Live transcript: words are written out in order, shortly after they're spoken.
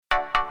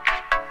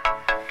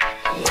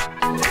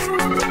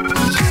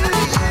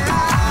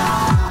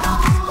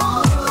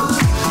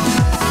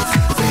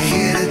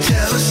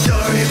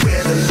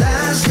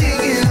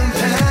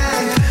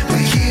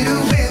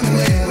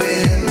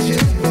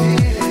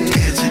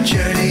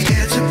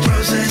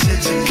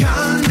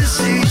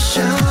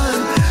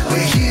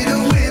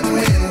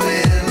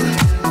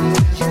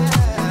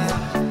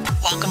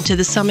to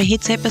the Summer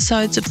Hits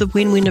episodes of the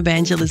Win-Win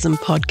Evangelism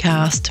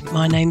podcast.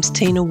 My name's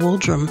Tina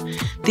Waldrum.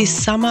 This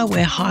summer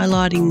we're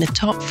highlighting the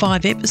top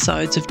 5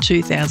 episodes of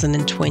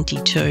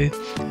 2022.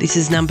 This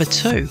is number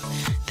 2.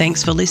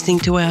 Thanks for listening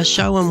to our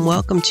show and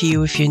welcome to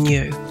you if you're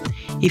new.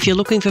 If you're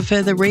looking for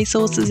further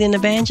resources in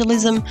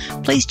evangelism,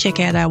 please check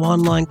out our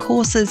online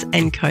courses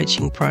and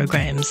coaching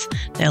programs.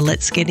 Now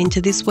let's get into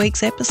this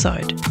week's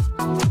episode.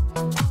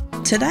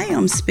 Today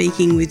I'm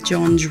speaking with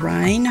John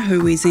Drane,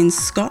 who is in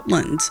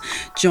Scotland.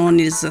 John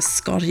is a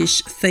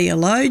Scottish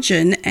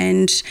theologian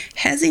and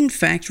has in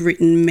fact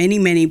written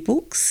many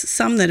books,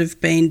 some that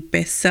have been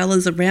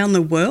bestsellers around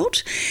the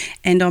world.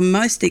 And I'm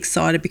most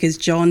excited because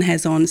John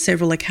has on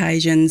several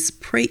occasions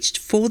preached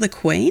for the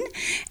Queen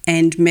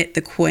and met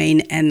the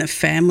Queen and the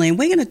family. And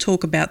we're going to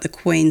talk about the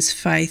Queen's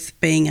faith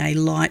being a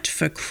light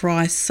for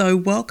Christ. So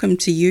welcome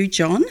to you,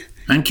 John.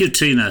 Thank you,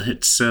 Tina.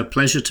 It's a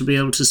pleasure to be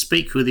able to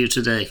speak with you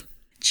today.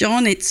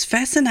 John, it's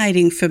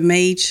fascinating for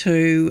me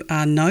to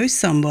know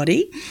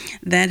somebody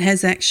that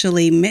has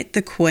actually met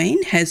the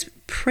Queen, has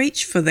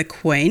preached for the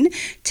Queen.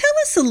 Tell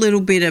us a little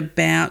bit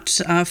about,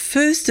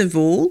 first of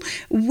all,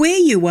 where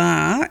you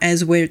are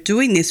as we're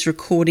doing this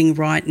recording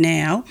right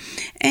now,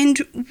 and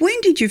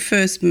when did you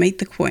first meet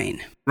the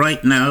Queen?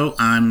 Right now,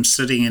 I'm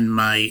sitting in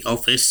my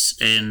office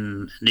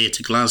near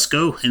to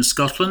Glasgow in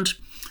Scotland.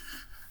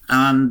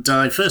 And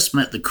I first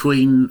met the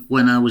Queen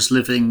when I was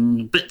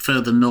living a bit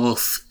further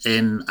north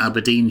in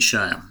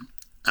Aberdeenshire.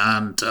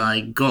 And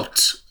I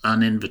got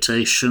an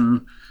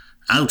invitation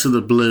out of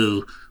the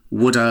blue.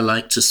 Would I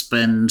like to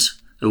spend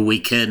a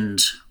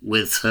weekend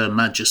with Her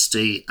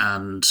Majesty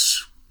and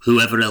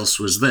whoever else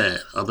was there,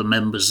 other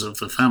members of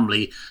the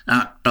family,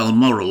 at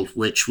Balmoral,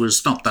 which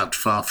was not that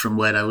far from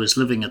where I was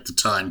living at the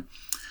time.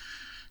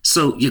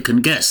 So you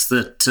can guess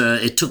that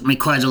it took me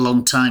quite a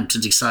long time to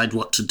decide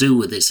what to do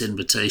with this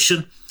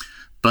invitation.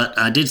 But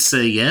I did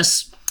say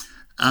yes,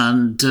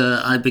 and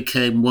I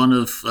became one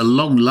of a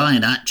long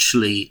line,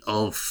 actually,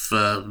 of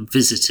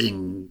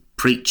visiting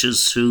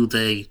preachers who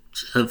they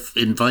have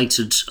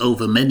invited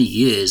over many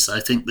years.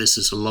 I think this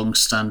is a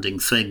long-standing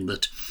thing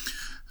that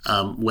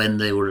when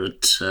they were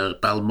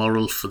at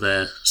Balmoral for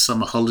their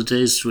summer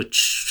holidays,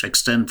 which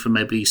extend for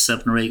maybe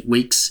 7 or 8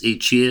 weeks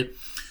each year,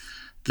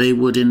 they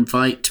would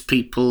invite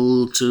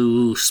people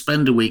to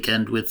spend a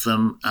weekend with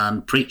them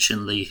and preach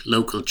in the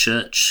local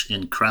church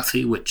in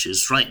Crathy, which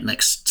is right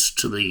next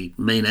to the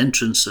main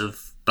entrance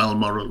of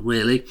Balmoral,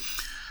 really,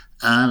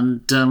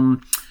 and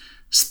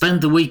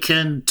spend the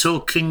weekend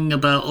talking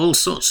about all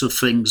sorts of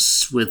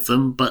things with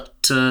them,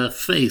 but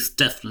faith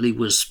definitely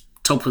was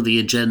top of the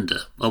agenda,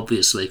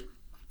 obviously.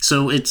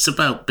 So it's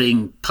about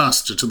being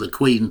pastor to the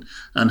Queen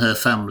and her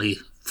family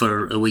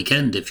for a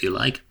weekend, if you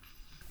like.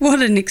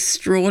 What an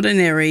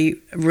extraordinary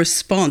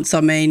response.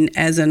 I mean,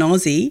 as an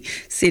Aussie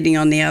sitting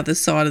on the other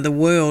side of the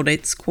world,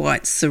 it's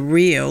quite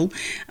surreal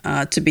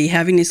to be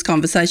having this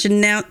conversation.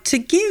 Now, to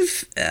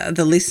give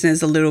the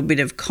listeners a little bit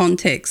of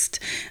context,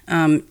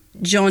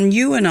 John,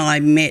 you and I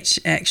met,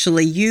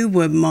 actually. You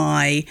were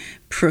my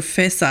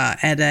professor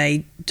at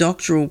a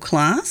doctoral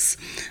class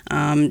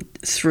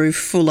through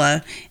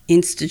Fuller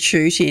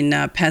Institute in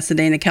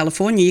Pasadena,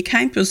 California. You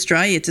came to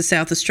Australia, to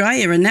South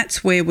Australia, and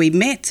that's where we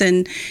met.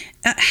 And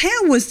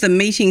how was the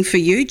meeting for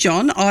you,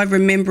 John? I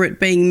remember it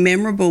being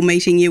memorable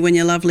meeting you and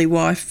your lovely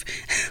wife,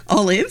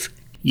 Olive.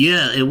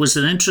 Yeah, it was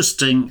an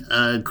interesting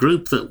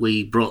group that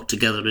we brought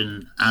together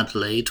in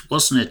Adelaide,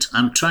 wasn't it?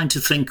 I'm trying to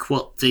think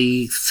what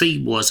the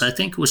theme was. I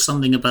think it was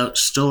something about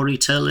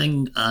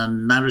storytelling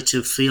and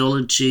narrative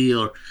theology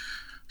or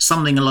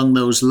something along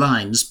those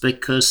lines,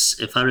 because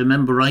if I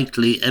remember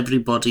rightly,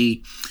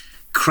 everybody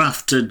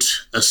crafted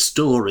a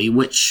story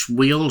which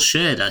we all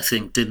shared, I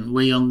think, didn't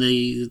we, on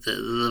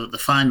the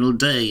final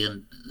day?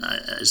 And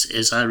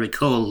as I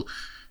recall,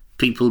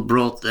 people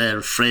brought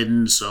their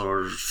friends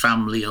or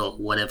family or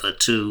whatever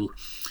to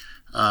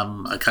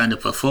a kind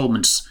of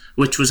performance,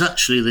 which was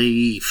actually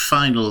the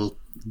final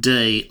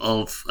day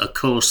of a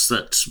course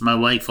that my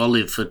wife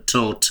Olive had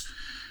taught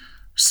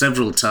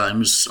several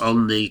times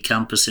on the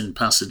campus in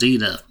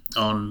Pasadena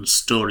on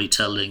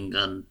storytelling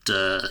and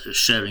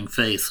sharing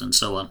faith and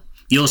so on.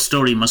 Your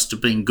story must have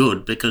been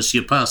good because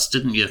you passed,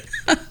 didn't you?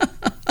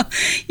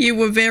 You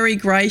were very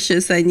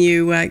gracious and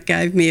you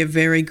gave me a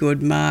very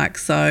good mark.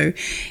 So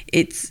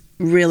it's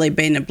really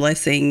been a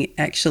blessing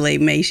actually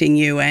meeting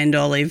you and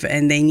Olive,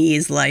 and then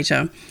years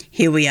later,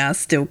 here we are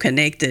still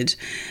connected.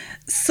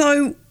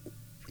 So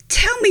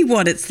tell me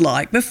what it's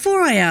like.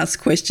 Before I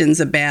ask questions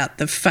about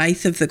the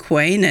faith of the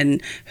Queen and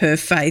her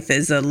faith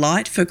as a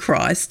light for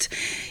Christ,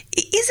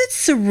 is it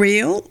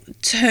surreal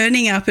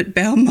turning up at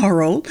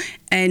Balmoral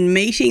and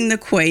meeting the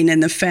Queen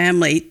and the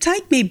family?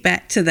 Take me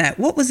back to that.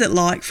 What was it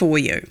like for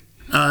you?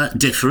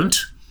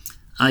 Different.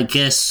 I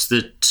guess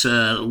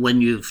that when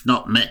you've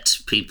not met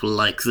people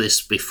like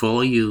this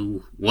before,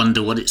 you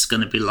wonder what it's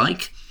going to be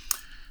like.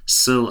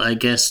 So I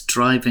guess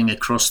driving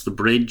across the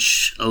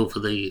bridge over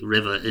the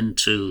river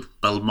into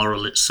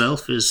Balmoral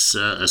itself is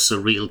a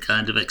surreal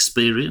kind of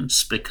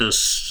experience,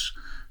 because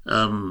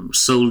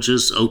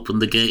soldiers open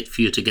the gate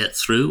for you to get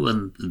through,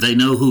 and they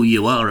know who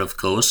you are, of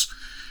course,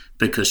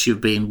 because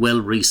you've been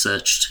well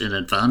researched in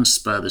advance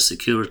by the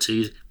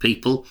security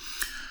people.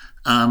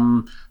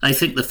 I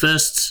think the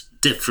first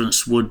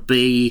difference would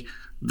be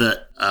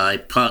that I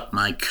parked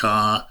my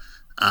car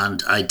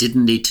and I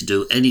didn't need to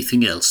do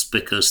anything else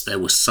because there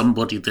was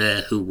somebody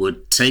there who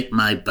would take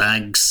my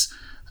bags,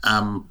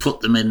 put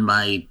them in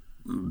my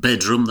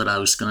bedroom that I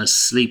was going to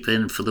sleep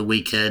in for the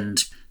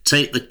weekend,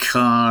 take the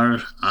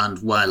car, and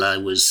while I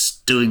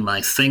was doing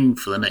my thing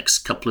for the next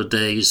couple of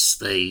days,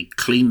 they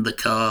cleaned the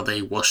car,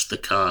 they washed the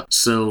car.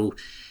 So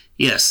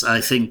yes,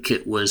 I think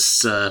it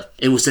was a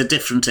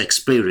different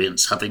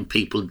experience having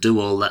people do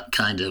all that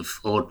kind of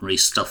ordinary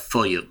stuff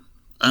for you.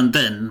 And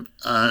then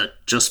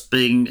just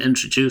being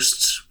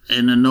introduced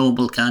in a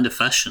normal kind of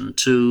fashion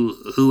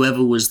to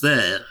whoever was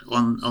there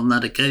on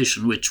that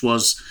occasion, which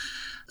was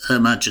Her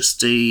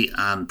Majesty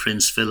and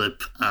Prince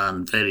Philip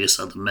and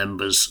various other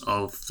members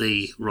of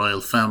the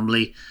royal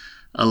family,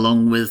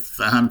 along with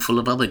a handful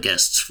of other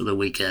guests for the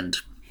weekend.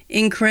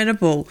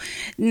 Incredible.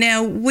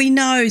 Now, we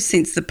know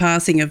since the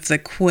passing of the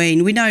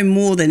Queen, we know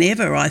more than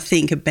ever, I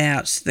think,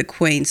 about the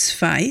Queen's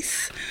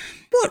faith.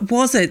 What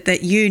was it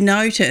that you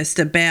noticed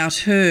about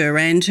her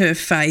and her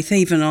faith,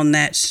 even on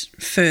that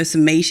first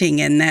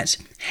meeting and that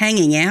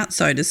hanging out,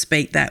 so to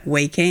speak, that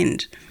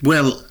weekend?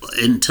 Well,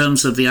 in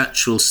terms of the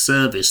actual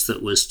service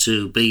that was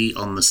to be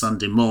on the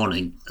Sunday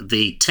morning,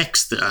 the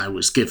text that I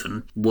was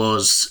given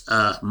was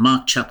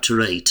Mark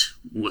chapter 8,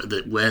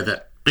 where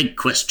that big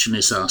question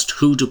is asked,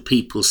 who do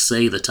people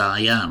say that I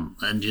am?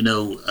 And,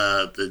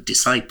 the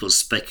disciples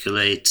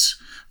speculate,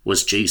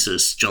 was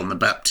Jesus, John the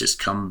Baptist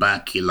come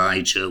back,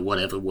 Elijah,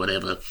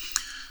 whatever.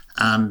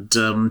 And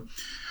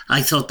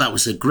I thought that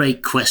was a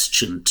great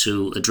question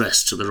to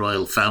address to the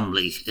royal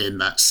family in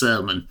that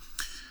sermon.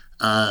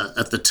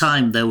 At the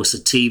time, there was a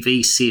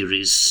TV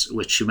series,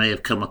 which you may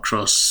have come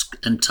across,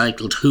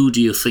 entitled Who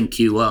Do You Think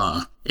You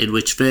Are?, in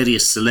which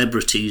various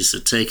celebrities are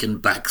taken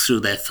back through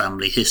their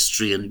family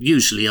history and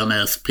usually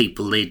unearth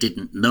people they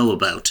didn't know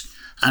about.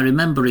 I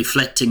remember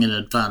reflecting in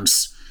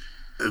advance,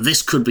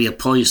 this could be a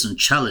poisoned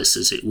chalice,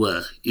 as it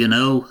were,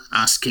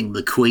 asking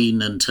the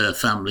Queen and her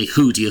family,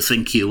 who do you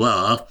think you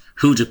are?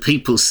 Who do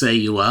people say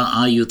you are?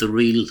 Are you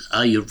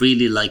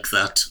really like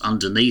that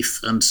underneath?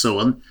 And so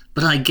on.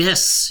 But I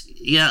guess,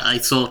 I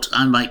thought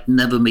I might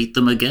never meet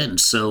them again.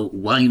 So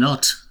why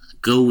not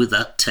go with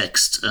that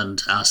text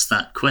and ask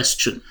that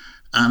question?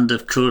 And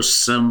of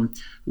course,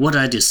 what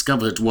I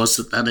discovered was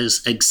that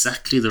is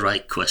exactly the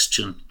right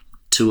question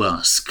to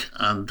ask.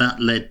 And that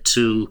led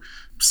to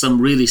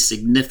some really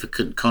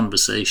significant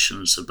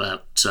conversations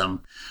about,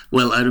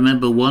 I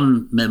remember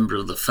one member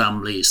of the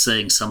family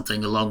saying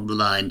something along the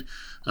line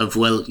of,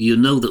 well, you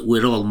know that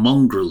we're all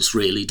mongrels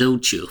really,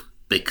 don't you?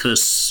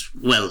 Because,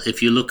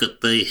 if you look at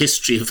the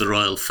history of the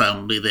royal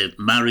family, they've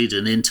married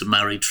and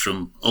intermarried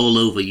from all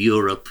over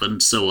Europe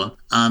and so on.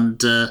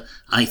 And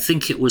I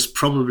think it was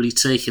probably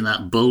taking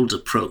that bold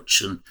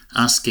approach and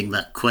asking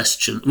that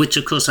question, which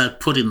of course I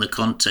put in the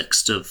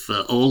context of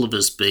all of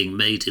us being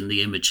made in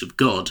the image of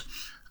God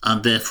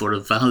and therefore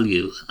of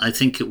value. I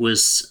think it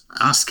was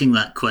asking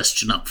that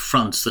question up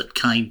front that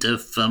kind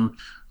of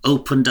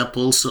opened up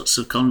all sorts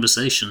of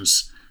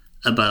conversations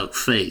about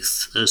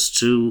faith as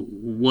to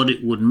what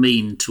it would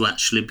mean to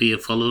actually be a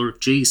follower of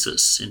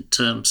Jesus in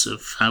terms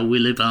of how we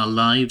live our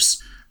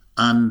lives.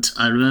 And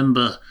I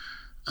remember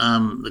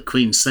the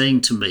Queen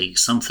saying to me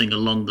something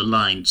along the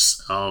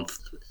lines of,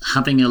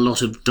 having a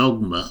lot of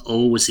dogma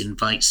always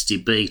invites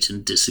debate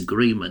and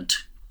disagreement,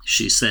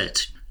 she said.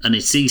 And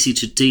it's easy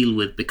to deal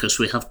with because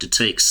we have to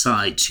take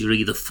sides. You're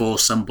either for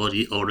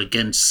somebody or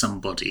against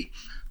somebody.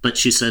 But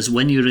she says,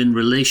 when you're in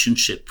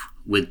relationship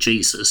with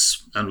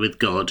Jesus and with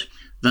God,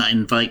 that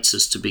invites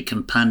us to be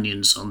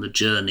companions on the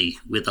journey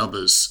with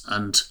others.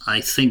 And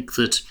I think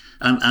that,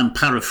 I'm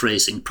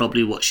paraphrasing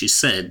probably what she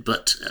said,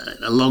 but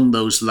along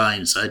those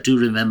lines, I do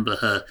remember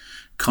her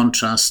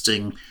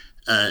contrasting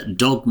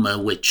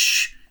dogma,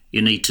 which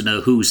you need to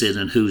know who's in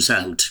and who's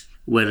out,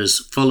 whereas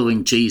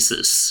following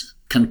Jesus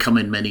can come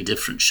in many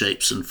different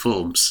shapes and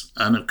forms.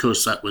 And of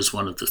course, that was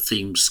one of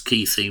the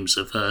key themes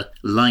of her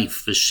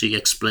life, as she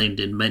explained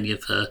in many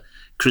of her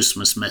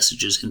Christmas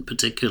messages in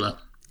particular.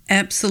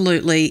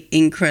 Absolutely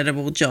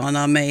incredible, John.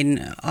 I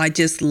mean, I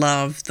just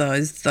love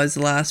those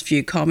last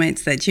few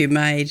comments that you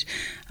made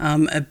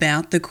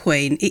about the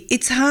Queen.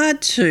 It's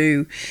hard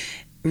to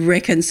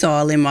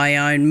reconcile in my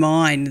own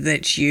mind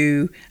that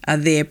you are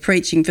there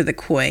preaching for the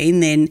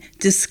Queen, then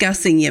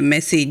discussing your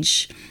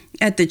message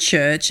at the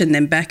church and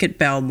then back at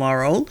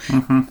Balmoral.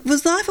 Mm-hmm.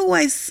 Was life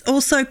always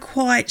also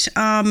quite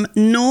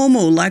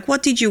normal? Like,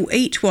 what did you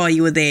eat while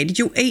you were there? Did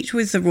you eat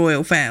with the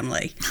royal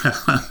family?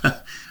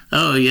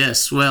 Oh,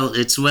 yes. Well,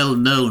 it's well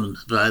known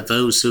by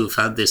those who've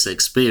had this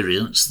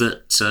experience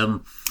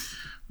that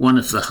one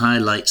of the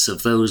highlights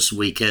of those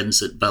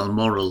weekends at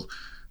Balmoral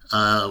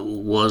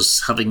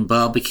was having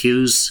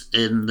barbecues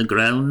in the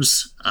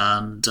grounds.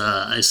 And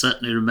I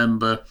certainly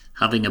remember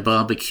having a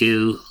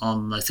barbecue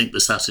on, I think,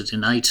 the Saturday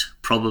night,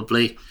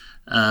 probably,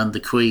 and the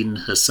Queen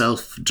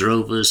herself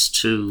drove us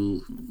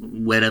to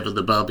wherever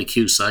the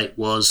barbecue site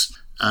was,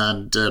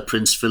 and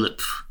Prince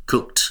Philip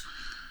cooked.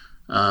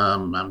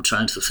 I'm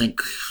trying to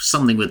think,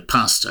 something with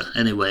pasta,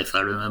 anyway, if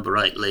I remember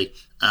rightly.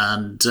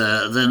 And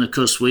then, of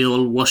course, we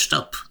all washed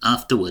up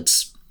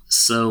afterwards.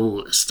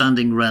 So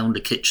standing round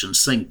the kitchen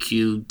sink,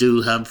 you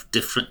do have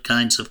different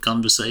kinds of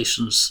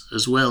conversations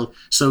as well.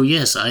 So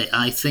yes,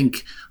 I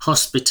think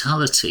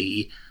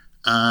hospitality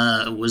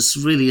was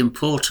really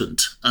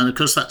important. And of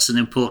course, that's an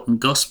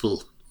important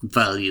gospel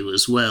value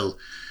as well.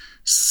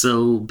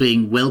 So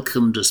being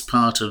welcomed as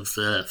part of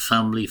the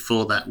family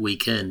for that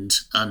weekend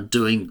and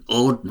doing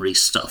ordinary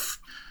stuff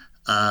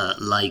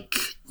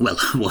like, well,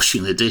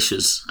 washing the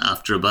dishes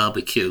after a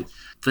barbecue.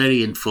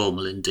 Very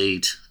informal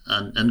indeed,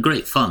 and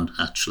great fun,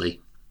 actually.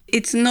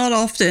 It's not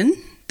often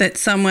that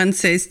someone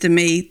says to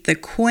me, the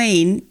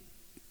Queen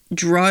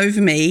drove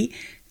me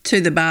to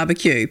the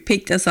barbecue,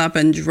 picked us up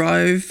and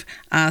drove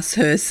us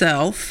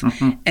herself,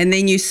 and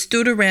then you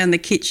stood around the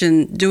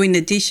kitchen doing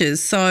the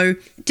dishes. So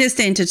just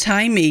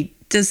entertain me,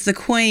 does the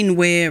Queen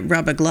wear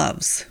rubber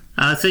gloves?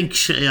 I think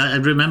I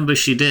remember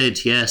she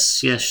did, yes,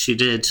 she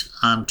did.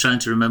 I'm trying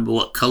to remember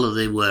what colour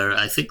they were.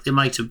 I think they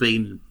might have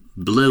been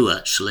blue,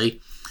 actually.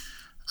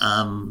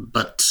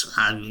 But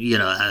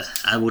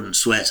I wouldn't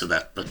swear to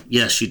that. But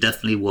yes, she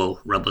definitely wore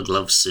rubber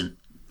gloves in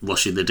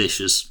washing the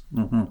dishes.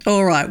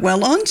 All right,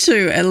 well, on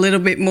to a little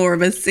bit more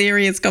of a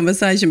serious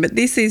conversation, but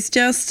this is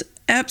just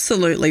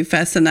absolutely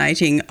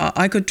fascinating.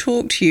 I could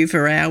talk to you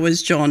for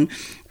hours, John.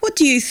 What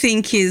do you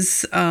think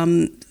is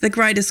the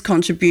greatest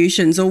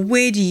contributions, or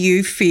where do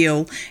you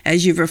feel,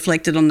 as you've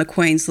reflected on the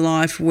Queen's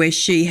life, where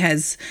she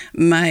has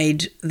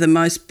made the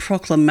most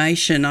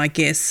proclamation, I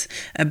guess,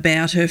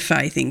 about her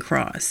faith in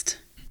Christ?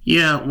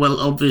 Yeah, well,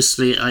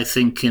 obviously, I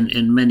think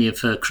in many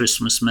of her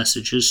Christmas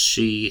messages,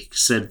 she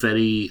said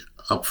very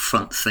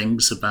upfront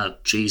things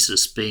about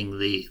Jesus being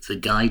the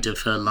guide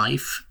of her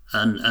life.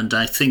 And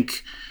I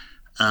think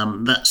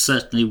that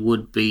certainly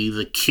would be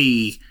the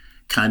key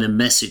kind of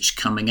message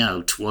coming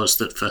out, was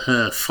that for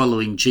her,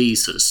 following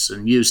Jesus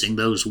and using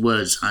those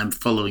words, I'm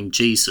following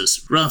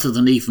Jesus, rather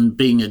than even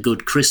being a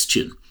good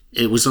Christian,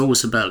 it was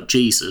always about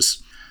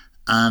Jesus.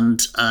 And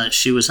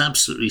she was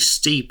absolutely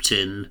steeped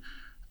in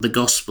the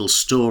gospel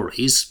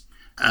stories,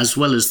 as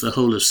well as the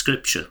whole of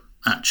Scripture,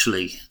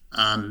 actually.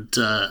 And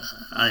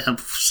I have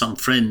some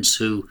friends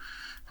who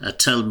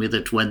tell me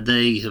that when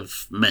they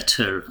have met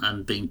her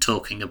and been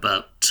talking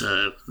about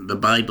the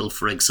Bible,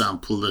 for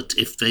example, that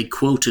if they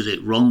quoted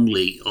it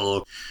wrongly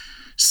or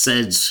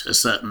said a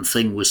certain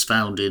thing was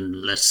found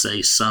in, let's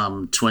say,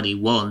 Psalm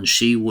 21,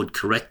 she would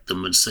correct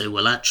them and say,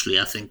 well, actually,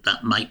 I think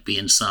that might be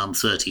in Psalm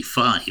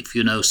 35,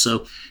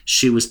 so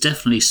she was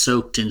definitely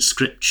soaked in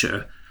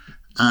Scripture.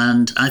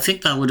 And I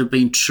think that would have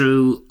been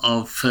true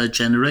of her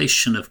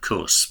generation, of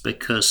course,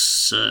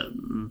 because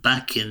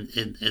back in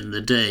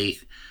the day,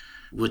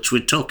 which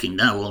we're talking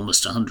now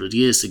almost 100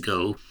 years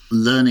ago,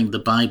 learning the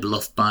Bible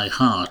off by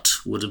heart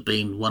would have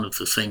been one of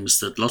the things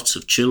that lots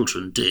of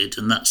children did.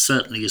 And that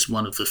certainly is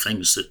one of the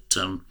things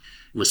that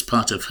was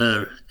part of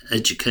her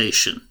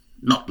education.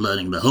 Not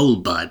learning the whole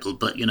Bible,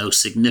 but,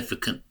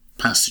 significant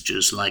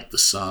passages like the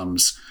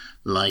Psalms,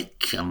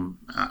 like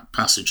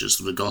passages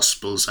of the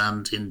Gospels,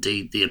 and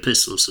indeed the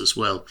epistles as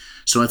well.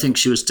 So I think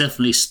she was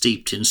definitely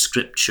steeped in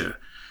Scripture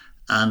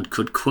and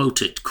could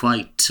quote it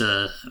quite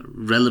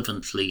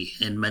relevantly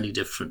in many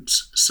different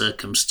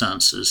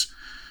circumstances.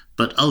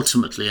 But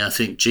ultimately, I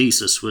think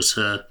Jesus was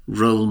her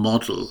role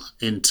model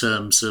in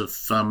terms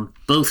of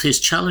both his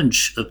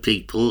challenge of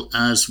people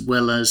as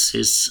well as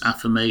his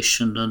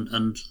affirmation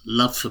and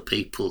love for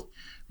people,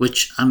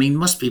 which,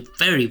 must be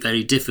very,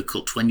 very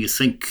difficult when you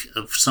think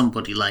of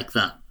somebody like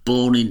that,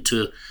 born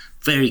into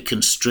very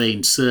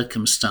constrained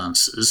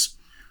circumstances.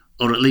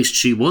 Or at least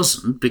she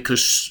wasn't,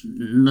 because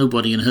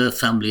nobody in her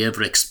family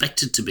ever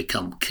expected to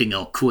become king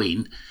or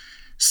queen.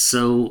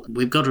 So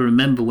we've got to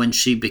remember, when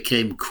she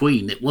became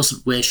queen, it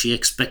wasn't where she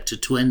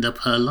expected to end up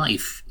her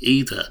life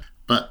either.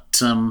 But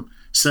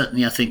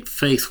certainly I think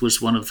faith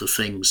was one of the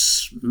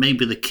things,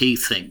 maybe the key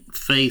thing.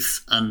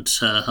 Faith and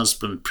her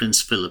husband,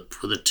 Prince Philip,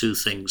 were the two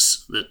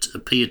things that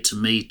appeared to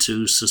me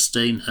to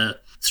sustain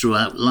her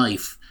throughout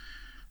life.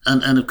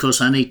 And of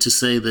course, I need to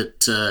say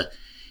that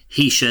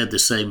he shared the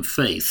same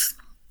faith.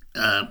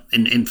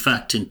 In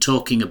fact, in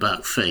talking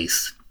about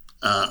faith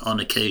on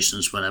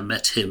occasions when I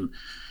met him,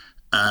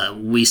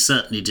 we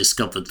certainly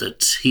discovered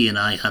that he and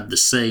I had the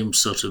same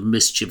sort of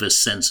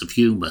mischievous sense of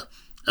humour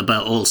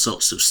about all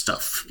sorts of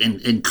stuff,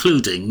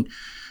 including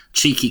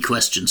cheeky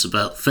questions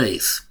about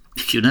faith,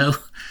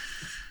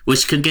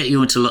 which can get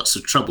you into lots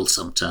of trouble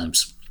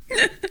sometimes.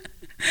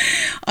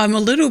 I'm a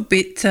little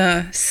bit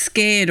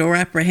scared or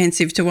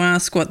apprehensive to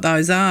ask what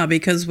those are,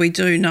 because we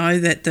do know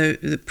that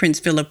the Prince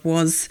Philip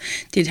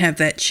did have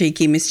that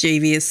cheeky,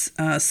 mischievous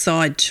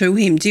side to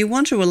him. Do you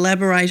want to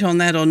elaborate on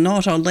that or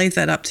not? I'll leave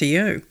that up to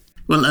you.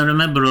 Well, I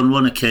remember on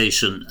one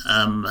occasion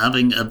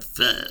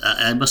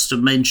I must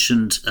have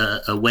mentioned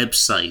a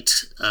website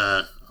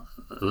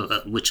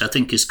which I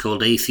think is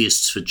called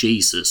Atheists for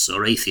Jesus,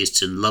 or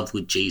Atheists in Love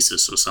with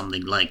Jesus, or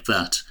something like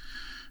that.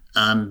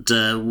 And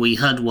we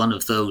had one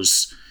of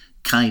those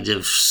kind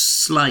of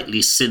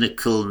slightly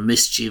cynical,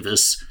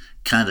 mischievous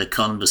kind of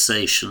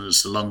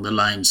conversations along the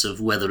lines of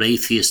whether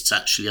atheists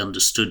actually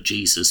understood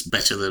Jesus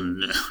better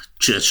than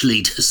church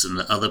leaders and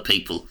other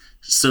people.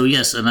 So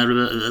yes, and I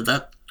remember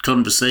that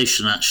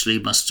conversation actually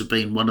must have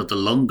been one of the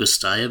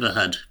longest I ever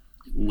had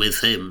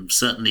with him,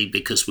 certainly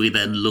because we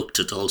then looked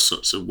at all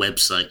sorts of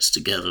websites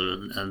together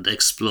and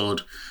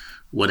explored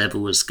whatever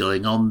was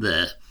going on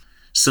there.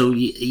 So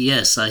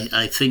yes,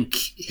 I think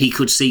he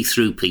could see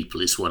through people,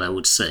 is what I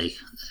would say,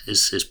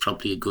 is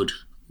probably a good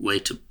way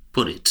to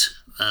put it.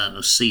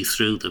 See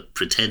through the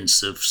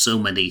pretense of so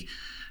many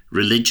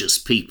religious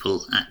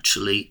people,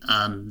 actually,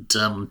 and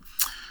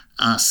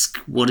ask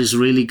what is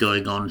really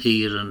going on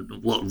here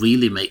and what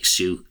really makes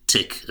you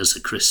tick as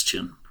a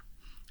Christian,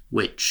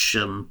 which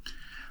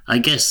I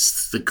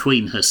guess the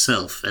Queen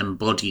herself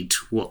embodied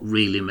what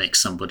really makes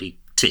somebody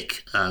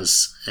tick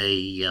as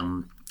a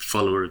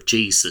follower of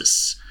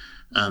Jesus.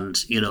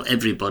 And,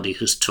 everybody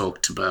has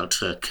talked about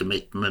her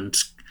commitment,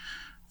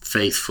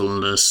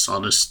 faithfulness,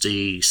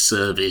 honesty,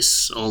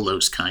 service, all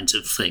those kinds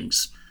of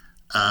things.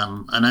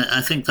 And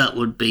I think that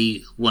would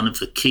be one of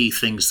the key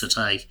things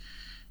that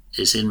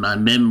is in my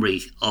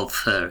memory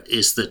of her,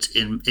 is that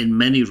in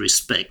many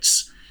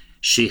respects,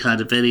 she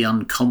had a very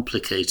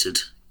uncomplicated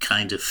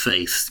kind of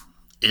faith,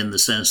 in the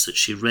sense that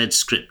she read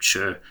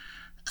scripture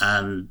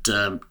and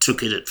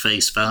took it at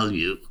face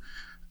value.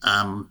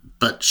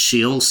 But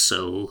she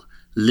also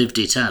lived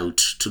it out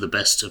to the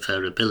best of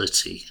her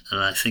ability. And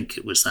I think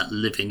it was that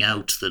living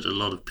out that a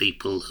lot of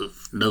people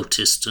have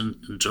noticed and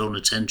drawn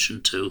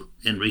attention to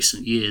in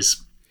recent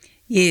years.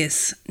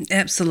 Yes,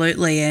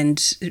 absolutely, and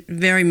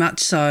very much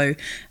so.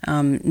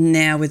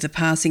 Now with the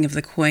passing of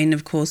the Queen,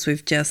 of course,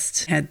 we've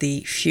just had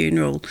the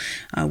funeral,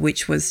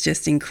 which was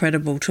just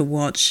incredible to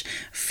watch.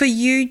 For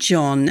you,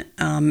 John,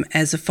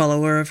 as a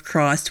follower of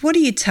Christ, what are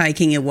you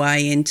taking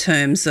away in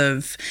terms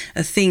of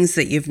things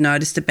that you've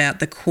noticed about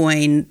the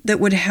Queen that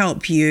would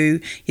help you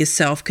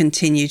yourself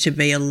continue to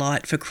be a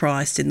light for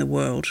Christ in the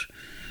world?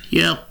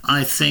 Yeah,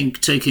 I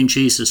think taking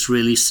Jesus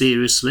really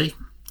seriously.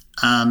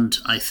 And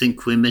I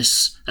think there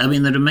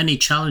are many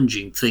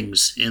challenging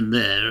things in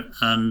there,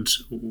 and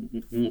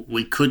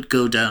we could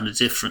go down a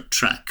different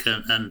track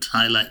and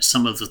highlight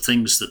some of the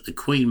things that the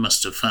Queen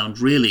must have found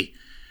really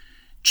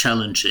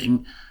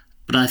challenging.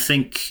 But I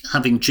think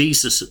having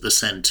Jesus at the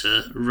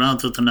centre,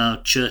 rather than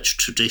our church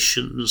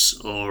traditions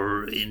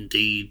or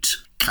indeed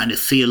kind of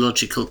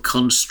theological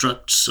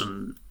constructs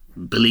and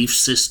belief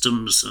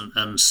systems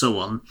and so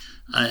on,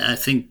 I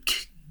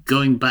think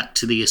going back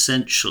to the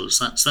essentials,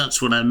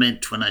 that's what I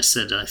meant when I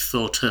said I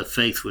thought her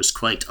faith was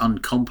quite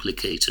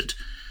uncomplicated.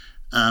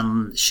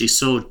 She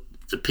saw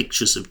the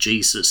pictures of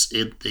Jesus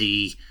in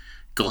the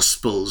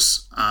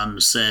Gospels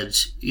and said,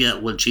 yeah,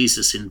 well,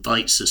 Jesus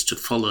invites us to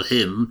follow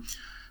him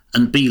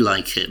and be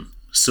like him,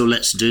 so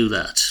let's do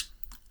that.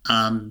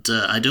 And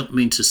I don't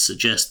mean to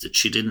suggest that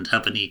she didn't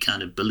have any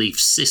kind of belief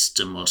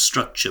system or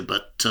structure,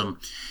 but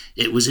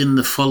it was in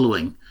the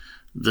following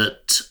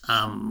that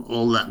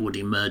all that would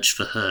emerge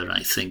for her,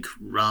 I think,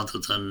 rather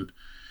than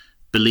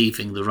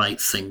believing the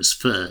right things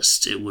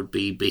first. It would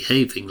be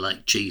behaving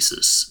like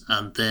Jesus.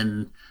 And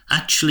then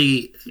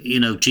actually,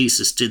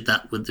 Jesus did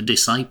that with the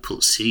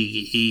disciples.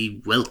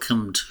 He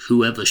welcomed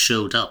whoever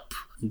showed up,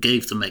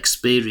 gave them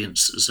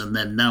experiences, and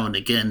then now and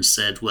again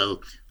said,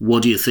 well,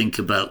 what do you think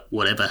about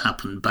whatever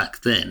happened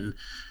back then?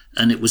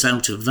 And it was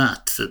out of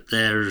that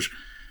their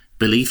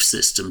belief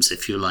systems,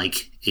 if you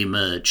like,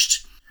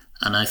 emerged.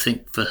 And I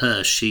think for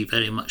her, she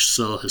very much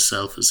saw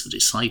herself as a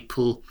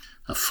disciple,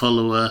 a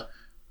follower,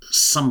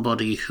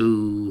 somebody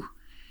who,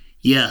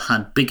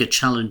 had bigger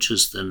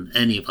challenges than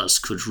any of us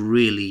could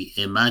really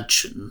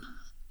imagine.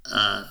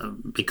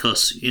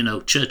 Because,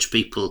 church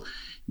people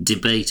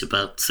debate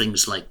about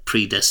things like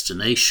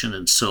predestination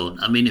and so on.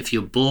 I mean, if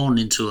you're born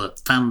into a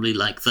family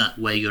like that,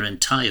 where your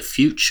entire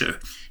future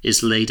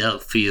is laid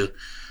out for you,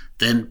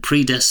 then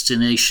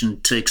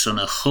predestination takes on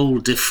a whole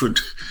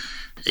different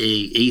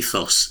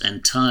ethos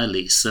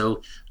entirely.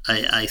 So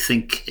I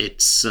think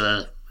it's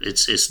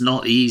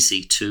not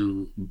easy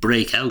to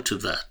break out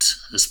of that,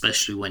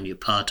 especially when you're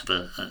part of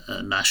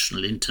a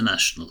national,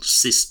 international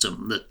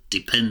system that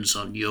depends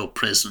on your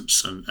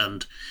presence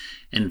and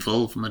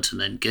involvement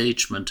and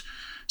engagement.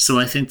 So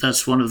I think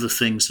that's one of the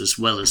things, as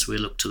well, as we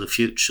look to the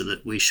future,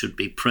 that we should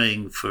be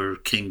praying for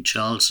King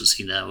Charles as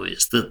he now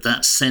is,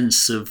 that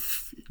sense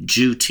of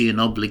duty and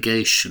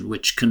obligation,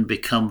 which can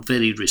become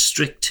very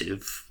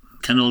restrictive,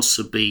 can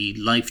also be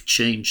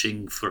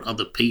life-changing for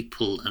other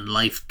people and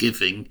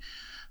life-giving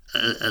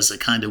as a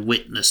kind of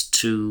witness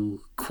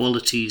to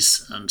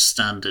qualities and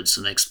standards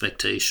and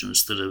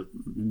expectations that are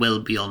well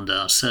beyond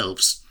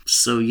ourselves.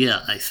 So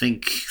I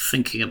think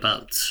thinking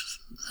about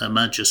Her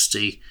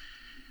Majesty,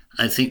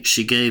 I think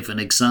she gave an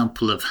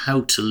example of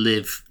how to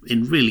live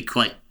in really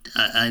quite,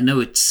 I know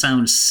it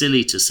sounds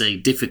silly to say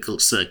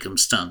difficult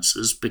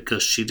circumstances,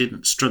 because she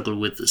didn't struggle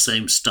with the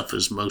same stuff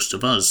as most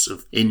of us,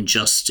 of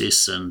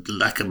injustice and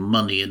lack of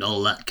money and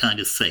all that kind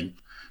of thing.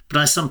 But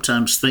I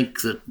sometimes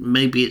think that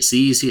maybe it's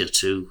easier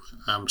to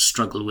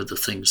struggle with the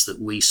things that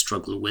we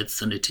struggle with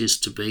than it is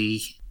to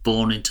be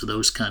born into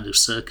those kind of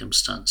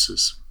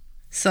circumstances.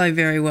 So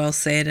very well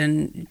said,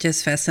 and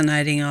just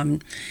fascinating.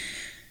 I'm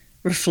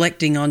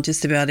reflecting on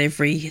just about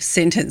every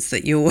sentence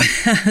that you're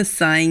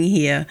saying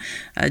here,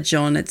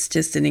 John. It's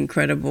just an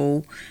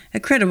incredible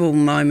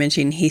moment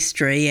in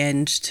history,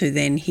 and to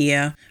then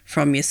hear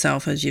from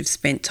yourself as you've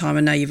spent time. I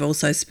know you've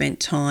also spent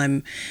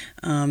time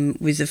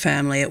with the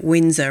family at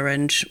Windsor,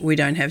 and we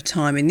don't have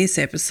time in this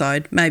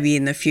episode, maybe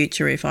in the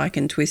future if I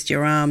can twist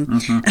your arm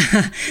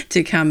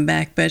to come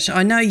back. But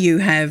I know you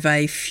have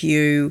a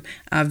few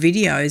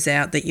videos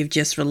out that you've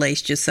just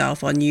released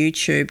yourself on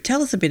YouTube.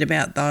 Tell us a bit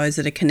about those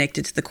that are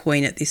connected to the Queen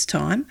at this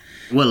time.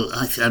 Well,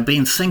 I've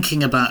been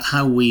thinking about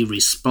how we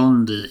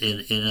respond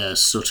in a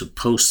sort of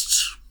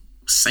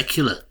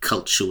post-secular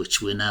culture,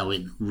 which we're now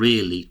in,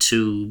 really,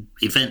 to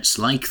events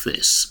like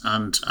this.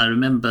 And I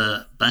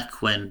remember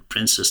back when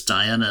Princess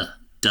Diana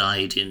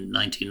died in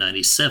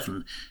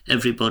 1997,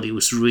 everybody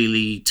was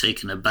really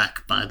taken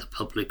aback by the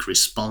public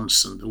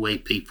response and the way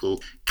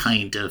people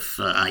kind of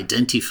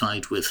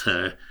identified with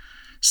her.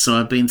 So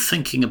I've been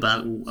thinking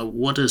about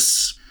what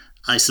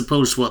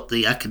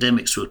the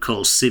academics would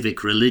call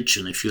civic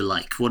religion, if you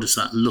like. What does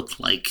that look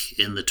like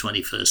in the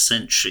 21st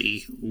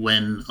century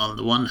when, on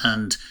the one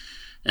hand,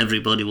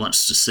 everybody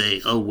wants to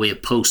say, oh, we're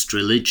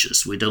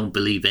post-religious, we don't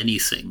believe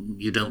anything,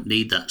 you don't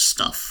need that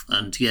stuff.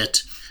 And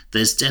yet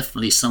there's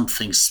definitely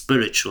something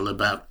spiritual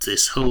about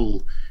this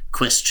whole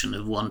question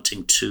of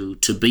wanting to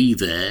be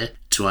there,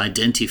 to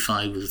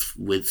identify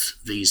with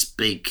these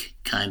big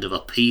kind of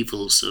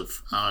upheavals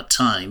of our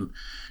time.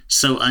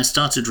 So I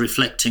started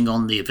reflecting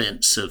on the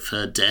events of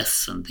her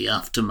death and the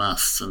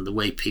aftermath and the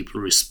way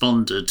people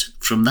responded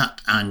from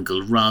that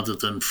angle, rather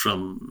than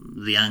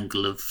from the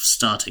angle of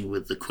starting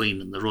with the Queen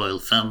and the royal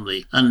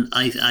family. And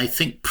I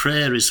think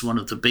prayer is one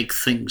of the big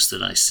things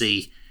that I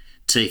see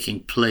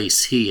taking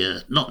place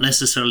here. Not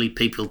necessarily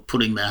people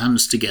putting their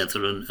hands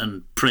together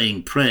and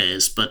praying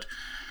prayers, but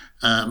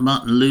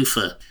Martin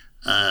Luther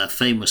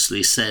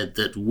famously said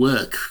that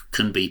work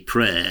can be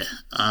prayer,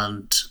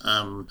 and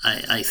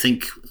I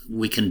think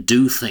we can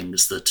do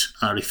things that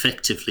are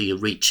effectively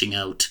reaching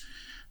out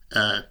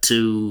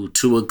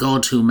to a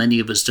God who many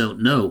of us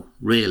don't know,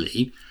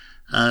 really,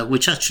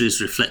 which actually is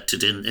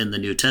reflected in the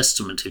New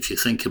Testament. If you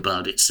think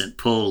about it, St.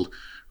 Paul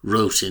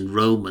wrote in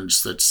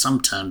Romans that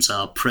sometimes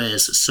our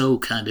prayers are so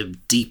kind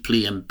of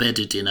deeply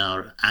embedded in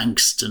our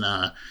angst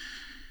and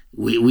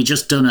we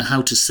just don't know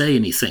how to say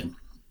anything.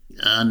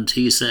 And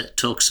he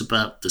talks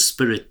about the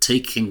Spirit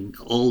taking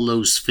all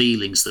those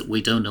feelings that we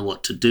don't know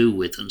what to do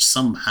with and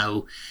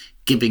somehow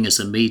giving us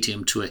a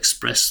medium to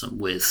express them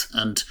with.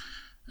 And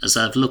as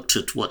I've looked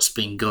at what's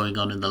been going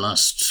on in the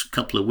last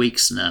couple of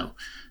weeks now,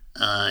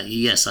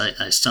 yes,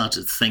 I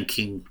started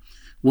thinking,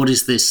 what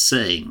is this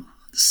saying?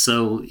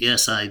 So,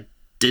 yes, I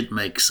did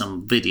make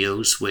some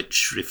videos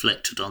which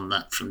reflected on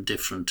that from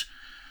different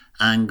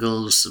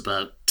angles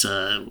about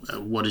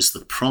what is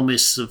the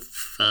promise of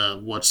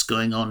what's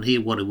going on here,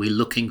 what are we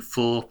looking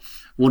for,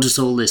 what does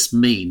all this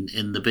mean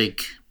in the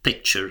big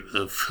picture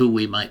of who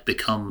we might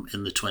become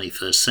in the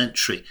 21st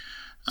century.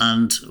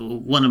 And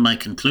one of my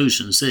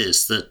conclusions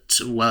is that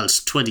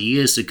whilst 20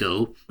 years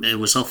ago it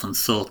was often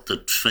thought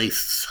that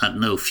faith had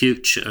no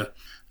future,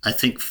 I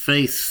think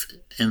faith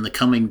in the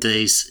coming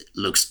days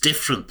looks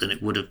different than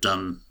it would have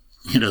done,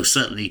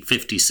 certainly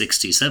 50,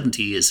 60,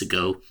 70 years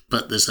ago.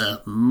 But there's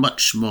a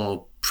much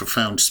more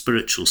profound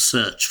spiritual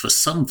search for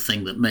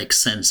something that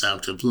makes sense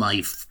out of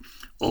life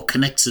or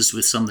connects us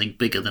with something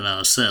bigger than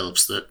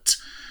ourselves that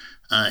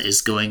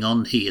is going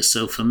on here.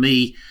 So for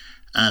me,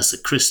 as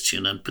a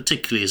Christian, and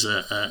particularly as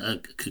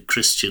a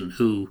Christian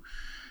who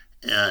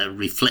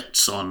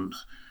reflects on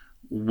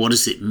what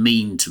does it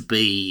mean to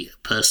be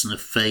a person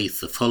of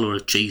faith, a follower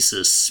of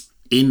Jesus,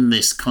 in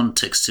this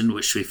context in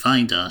which we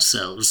find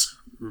ourselves,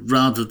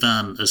 rather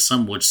than, as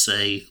some would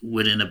say,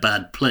 we're in a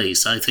bad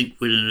place. I think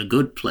we're in a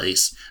good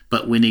place,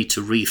 but we need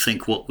to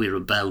rethink what we're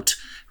about,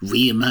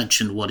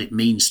 reimagine what it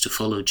means to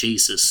follow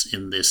Jesus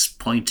in this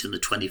point in the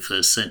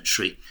 21st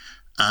century.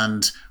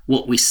 And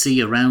what we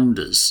see around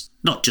us,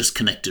 not just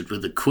connected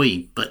with the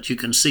Queen, but you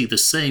can see the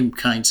same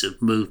kinds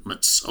of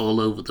movements all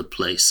over the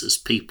place as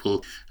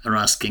people are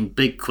asking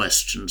big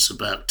questions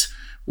about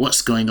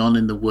what's going on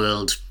in the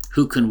world,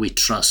 who can we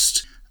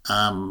trust,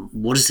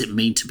 what does it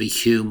mean to be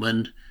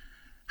human,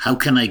 how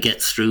can I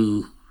get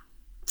through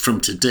from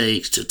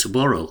today to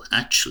tomorrow,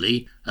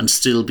 actually, and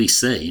still be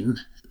sane?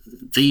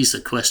 These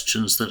are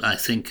questions that I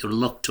think are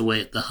locked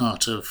away at the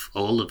heart of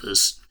all of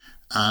us,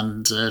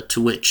 and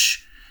to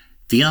which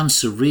the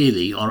answer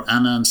really, or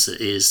an answer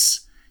is,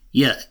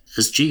 yeah,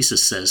 as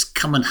Jesus says,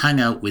 come and hang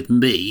out with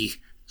me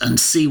and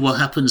see what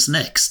happens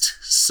next.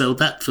 So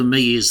that for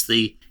me is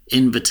the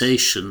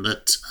invitation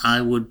that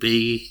I would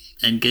be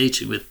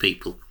engaging with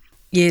people.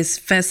 Yes,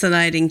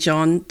 fascinating,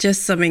 John.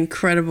 Just some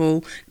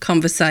incredible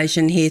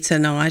conversation here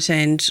tonight,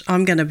 and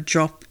I'm going to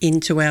drop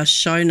into our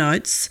show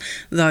notes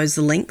those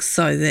links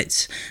so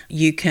that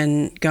you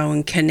can go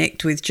and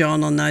connect with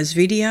John on those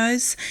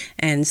videos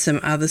and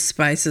some other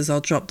spaces. I'll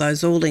drop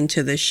those all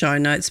into the show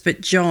notes. But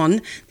John,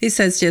 this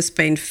has just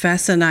been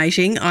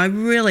fascinating.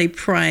 I'm really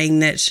praying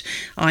that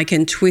I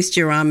can twist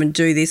your arm and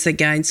do this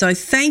again. So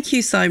thank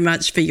you so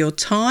much for your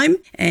time,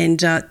 and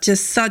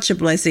just such a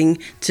blessing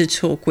to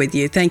talk with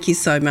you. Thank you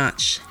so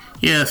much.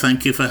 Yeah,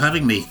 thank you for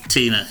having me,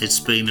 Tina. It's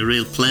been a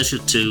real pleasure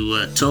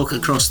to talk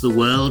across the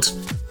world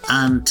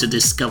and to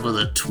discover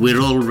that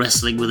we're all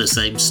wrestling with the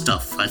same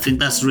stuff. I think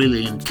that's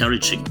really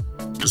encouraging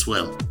as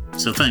well.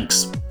 So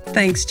thanks.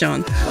 Thanks,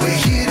 John.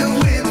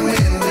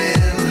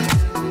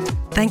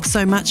 Thanks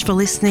so much for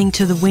listening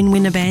to the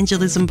Win-Win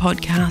Evangelism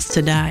podcast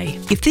today.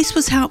 If this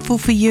was helpful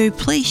for you,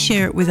 please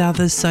share it with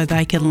others so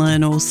they can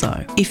learn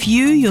also. If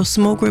you, your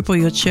small group or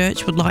your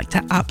church would like to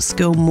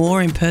upskill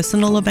more in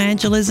personal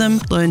evangelism,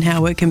 learn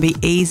how it can be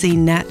easy,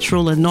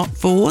 natural and not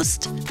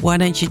forced, why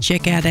don't you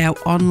check out our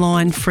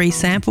online free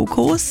sample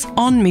course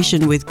on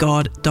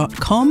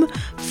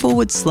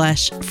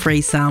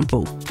missionwithgod.com/free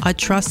sample. I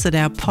trust that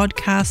our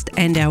podcast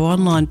and our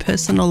online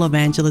personal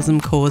evangelism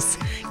course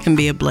can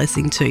be a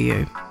blessing to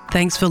you.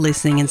 Thanks for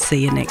listening and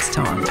see you next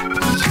time.